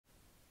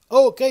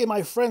Okay,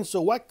 my friends, so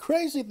what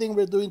crazy thing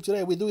we're doing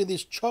today? We're doing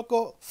this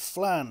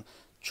ChocoFlan.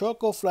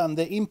 ChocoFlan,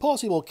 the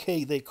impossible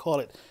cake they call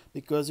it,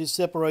 because it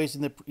separates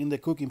in the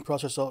cooking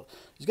process. So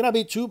it's gonna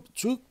be two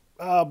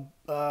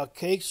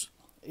cakes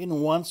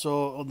in one.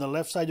 So on the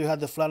left side you have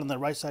the flan, on the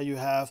right side you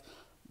have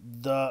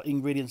the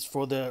ingredients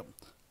for the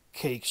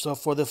cake. So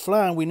for the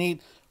flan we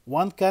need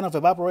 1 can of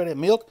evaporated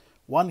milk,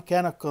 1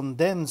 can of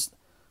condensed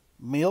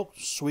milk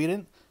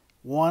sweetened,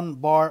 1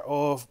 bar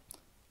of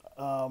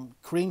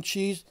cream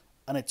cheese,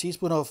 and a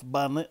teaspoon of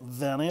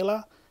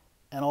vanilla,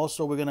 and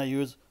also we're gonna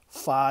use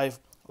 5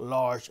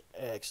 large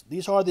eggs.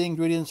 These are the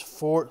ingredients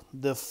for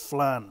the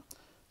flan.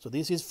 So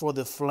this is for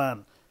the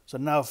flan. So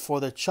now for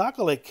the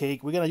chocolate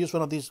cake, we're gonna use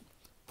one of these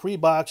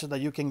pre-boxes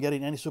that you can get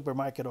in any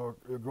supermarket or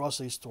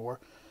grocery store.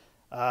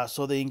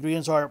 So the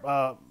ingredients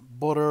are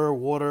butter,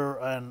 water,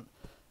 and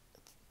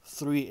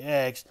 3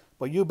 eggs.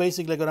 But you're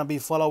basically gonna be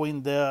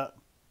following the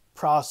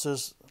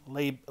process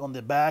laid on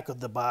the back of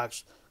the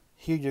box.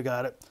 Here you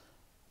got it: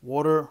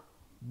 water,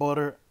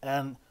 butter,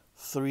 and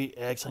 3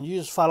 eggs, and you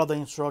just follow the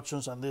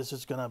instructions, and this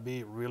is gonna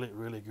be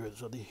really good.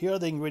 So here are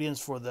the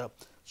ingredients for the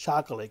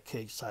chocolate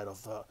cake side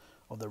of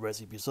the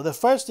recipe. So the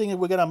first thing is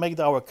we're gonna make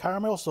our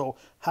caramel. So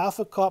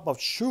 1/2 cup of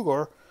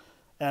sugar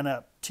and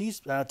a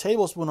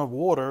tablespoon of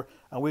water,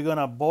 and we're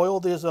gonna boil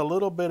this a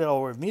little bit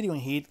over medium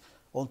heat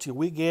until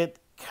we get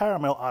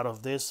caramel out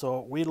of this.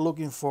 So we're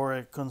looking for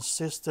a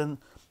consistent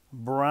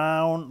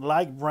brown,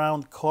 light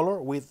brown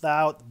color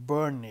without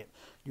burning it.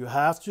 You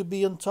have to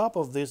be on top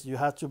of this. You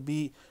have to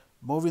be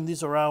moving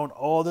this around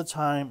all the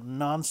time,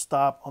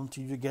 non-stop,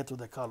 until you get to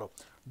the color.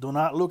 Do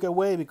not look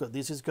away, because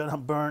this is gonna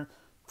burn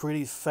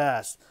pretty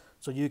fast.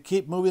 So you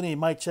keep moving it. It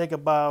might take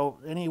about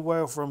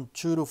anywhere from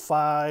 2 to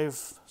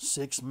 5,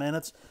 6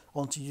 minutes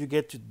until you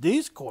get to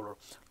this color.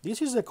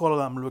 This is the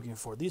color I'm looking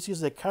for. This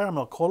is the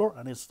caramel color,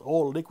 and it's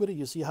all liquidy.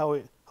 You see how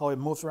it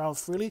moves around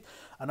freely.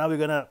 And now we're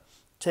gonna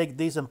take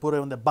this and put it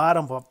on the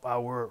bottom of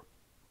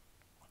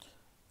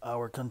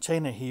our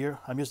container here.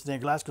 I'm using a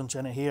glass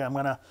container here. I'm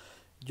gonna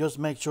just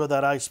make sure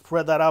that I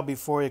spread that out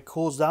before it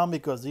cools down,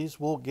 because this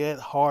will get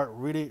hard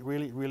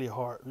really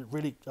hard,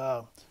 really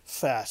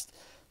fast.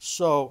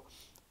 So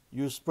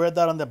you spread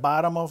that on the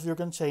bottom of your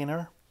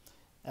container,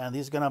 and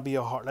this is gonna be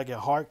like a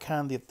hard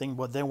candy thing.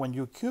 But then when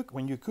you cook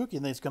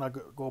it, it's gonna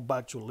go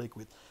back to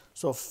liquid.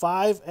 So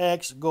 5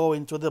 eggs go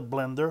into the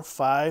blender,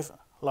 5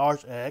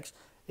 large eggs,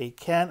 a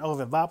can of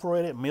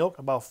evaporated milk,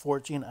 about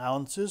 14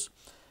 ounces,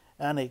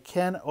 and a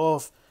can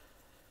of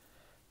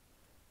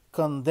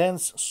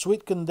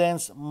sweet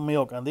condensed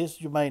milk, and this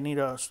you might need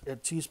a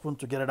teaspoon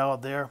to get it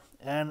out there,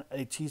 and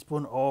a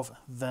teaspoon of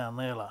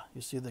vanilla.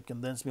 You see the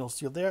condensed milk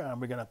still there,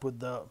 and we're gonna put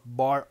the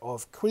bar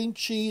of cream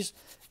cheese,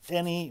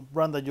 any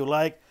brand that you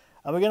like,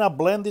 and we're gonna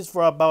blend this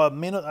for about 1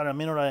 minute and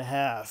 1.5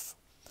 minutes,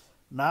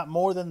 not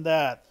more than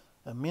that.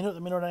 1 minute,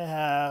 1.5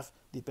 minutes,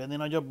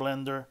 depending on your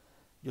blender.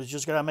 You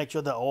just gotta make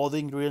sure that all the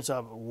ingredients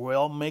are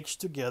well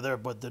mixed together,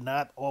 but do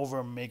not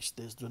over mix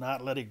this. Do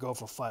not let it go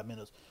for 5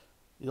 minutes.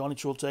 It only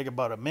should take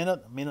about 1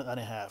 minute,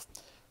 1.5 minutes.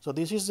 So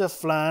this is the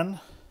flan,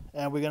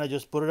 and we're gonna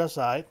just put it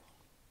aside.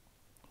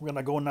 We're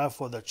gonna go now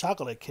for the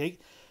chocolate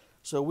cake.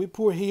 So we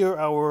put here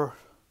our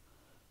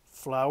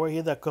flour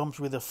here that comes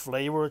with the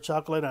flavor of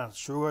chocolate and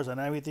sugars and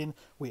everything.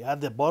 We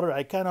add the butter.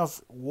 I kind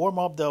of warm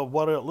up the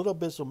water a little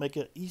bit to make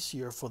it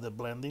easier for the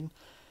blending.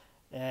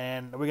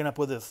 And we're gonna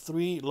put the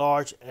 3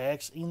 large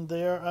eggs in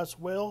there as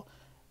well,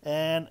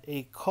 and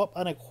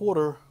 1.25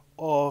 cups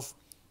of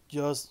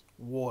just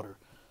water.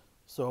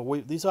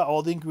 So these are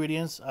all the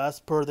ingredients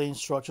as per the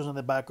instructions on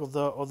the back of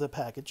the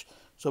package.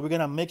 So we're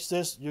gonna mix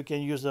this. You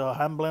can use a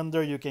hand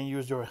blender. You can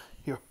use your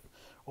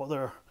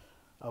other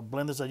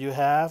blenders that you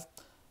have,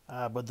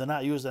 but do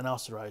not use an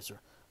austerizer.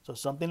 So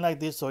something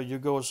like this. So you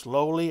go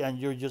slowly, and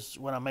you just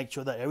want to make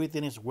sure that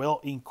everything is well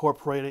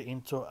incorporated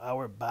into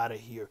our batter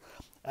here.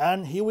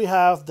 And here we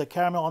have the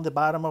caramel on the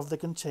bottom of the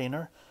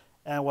container.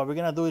 And what we're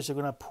gonna do is we're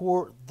gonna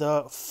pour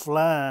the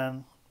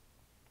flan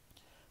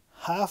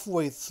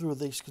halfway through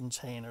this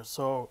container.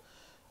 So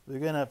we're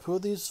gonna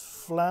put this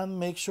flan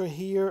mixture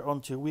here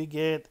until we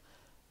get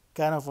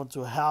kind of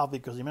onto half,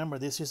 because remember,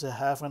 this is a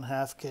half and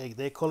half cake.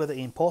 They call it the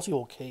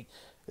impossible cake.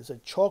 It's a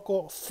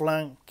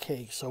ChocoFlan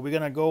cake. So we're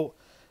gonna go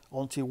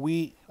until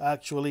we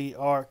actually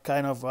are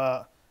kind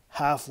of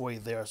halfway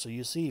there. So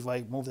you see, if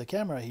I move the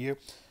camera here,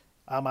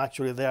 I'm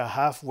actually there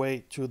halfway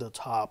to the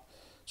top.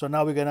 So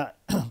now we're gonna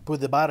put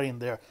the batter in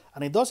there,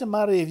 and it doesn't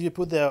matter if you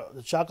put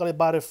the chocolate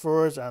batter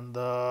first and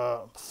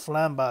the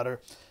flan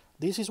batter.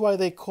 This is why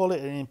they call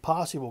it an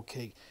impossible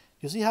cake.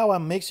 You see how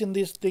I'm mixing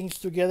these things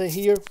together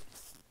here?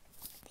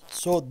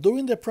 So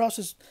during the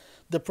process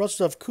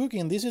of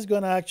cooking, this is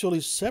gonna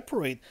actually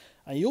separate,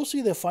 and you'll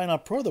see the final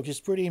product. It's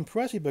pretty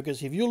impressive,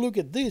 because if you look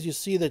at this, you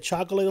see the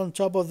chocolate on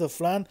top of the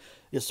flan.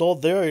 It's all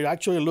there. It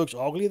actually looks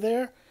ugly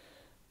there,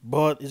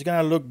 but it's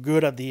gonna look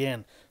good at the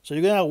end. So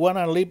you're gonna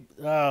wanna leave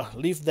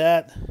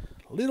that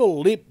little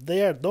lip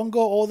there. Don't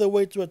go all the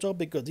way to the top,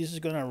 because this is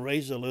gonna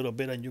raise a little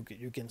bit, and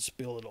you can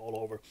spill it all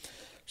over.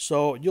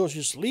 So you'll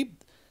just leave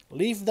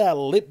that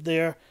lip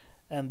there,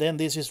 and then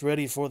this is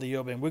ready for the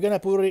oven. We're gonna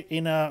put it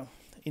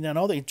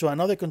into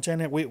another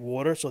container with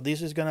water, so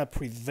this is gonna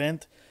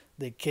prevent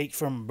the cake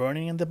from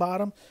burning in the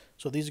bottom.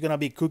 So this is gonna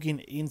be cooking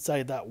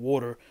inside that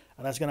water,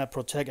 and that's gonna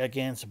protect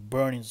against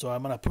burning. So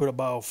I'm gonna put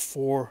about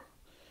four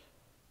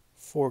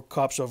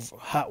cups of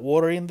hot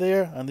water in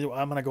there, and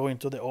I'm gonna go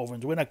into the oven.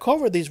 We're gonna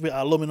cover this with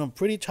aluminum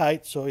pretty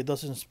tight so it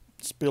doesn't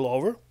spill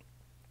over.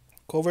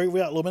 Cover it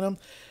with aluminum,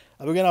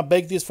 and we're gonna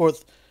bake this for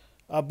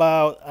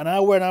about an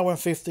hour and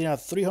 15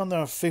 at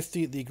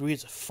 350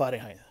 degrees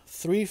Fahrenheit.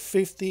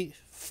 350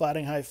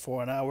 Fahrenheit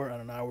for an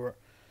hour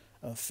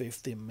and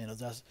 15 minutes.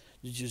 That's,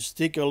 you just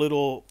stick a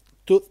little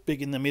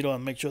toothpick in the middle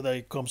and make sure that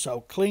it comes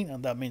out clean,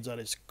 and that means that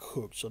it's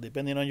cooked. So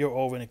depending on your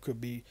oven, it could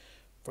be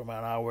from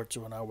an hour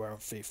to an hour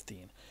and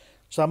 15.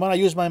 So I'm gonna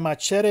use my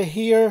machete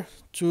here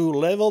to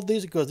level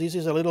this because this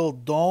is a little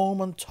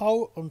dome on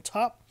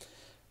top.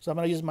 So I'm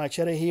gonna use my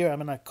machete here. I'm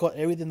gonna cut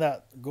everything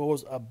that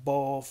goes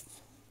above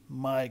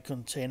my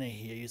container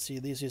here. You see,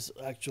 this is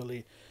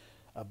actually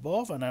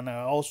above, and then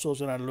also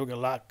it's gonna look a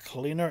lot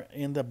cleaner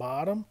in the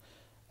bottom.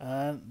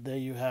 And there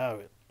you have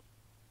it.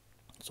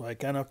 So I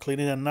kind of clean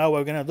it, and now what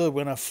we're gonna do,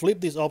 we're gonna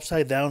flip this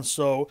upside down.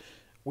 So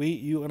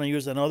you're gonna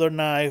use another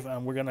knife,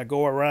 and we're gonna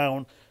go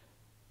around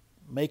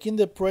making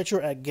the pressure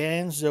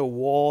against the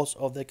walls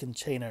of the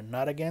container,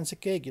 not against the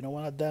cake. You don't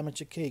want to damage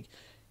the cake.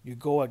 You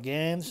go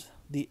against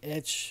the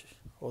edge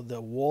or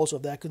the walls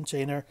of that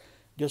container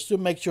just to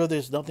make sure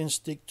there's nothing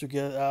stick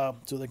together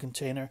to the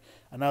container.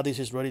 And now this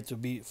is ready to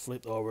be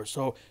flipped over.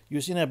 So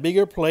using a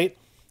bigger plate,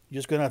 you're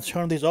just gonna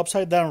turn this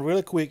upside down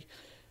really quick.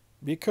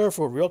 Be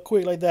careful, real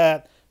quick like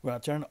that. We're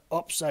gonna turn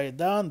upside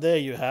down. There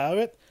you have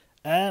it.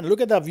 And look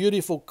at that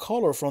beautiful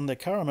color from the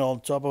caramel on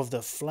top of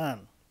the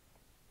flan.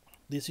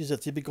 This is a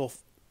typical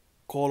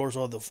colors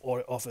of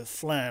a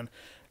flan.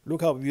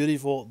 Look how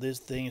beautiful these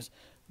things,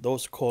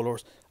 those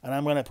colors. And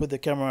I'm gonna put the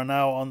camera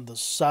now on the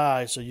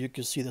side so you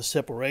can see the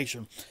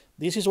separation.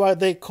 This is why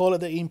they call it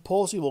the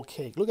impossible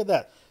cake. Look at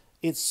that.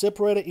 It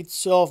separated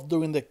itself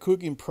during the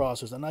cooking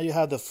process. And now you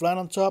have the flan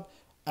on top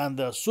and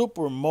the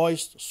super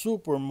moist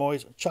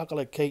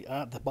chocolate cake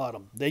at the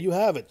bottom. There you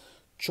have it.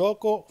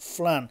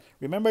 ChocoFlan.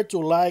 Remember to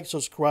like,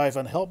 subscribe,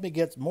 and help me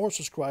get more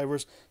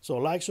subscribers. So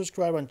like,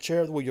 subscribe, and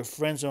share it with your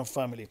friends and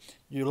family.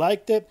 You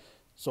liked it?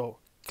 So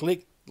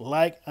click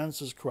like and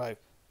subscribe.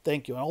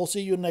 Thank you. And I'll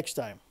see you next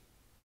time.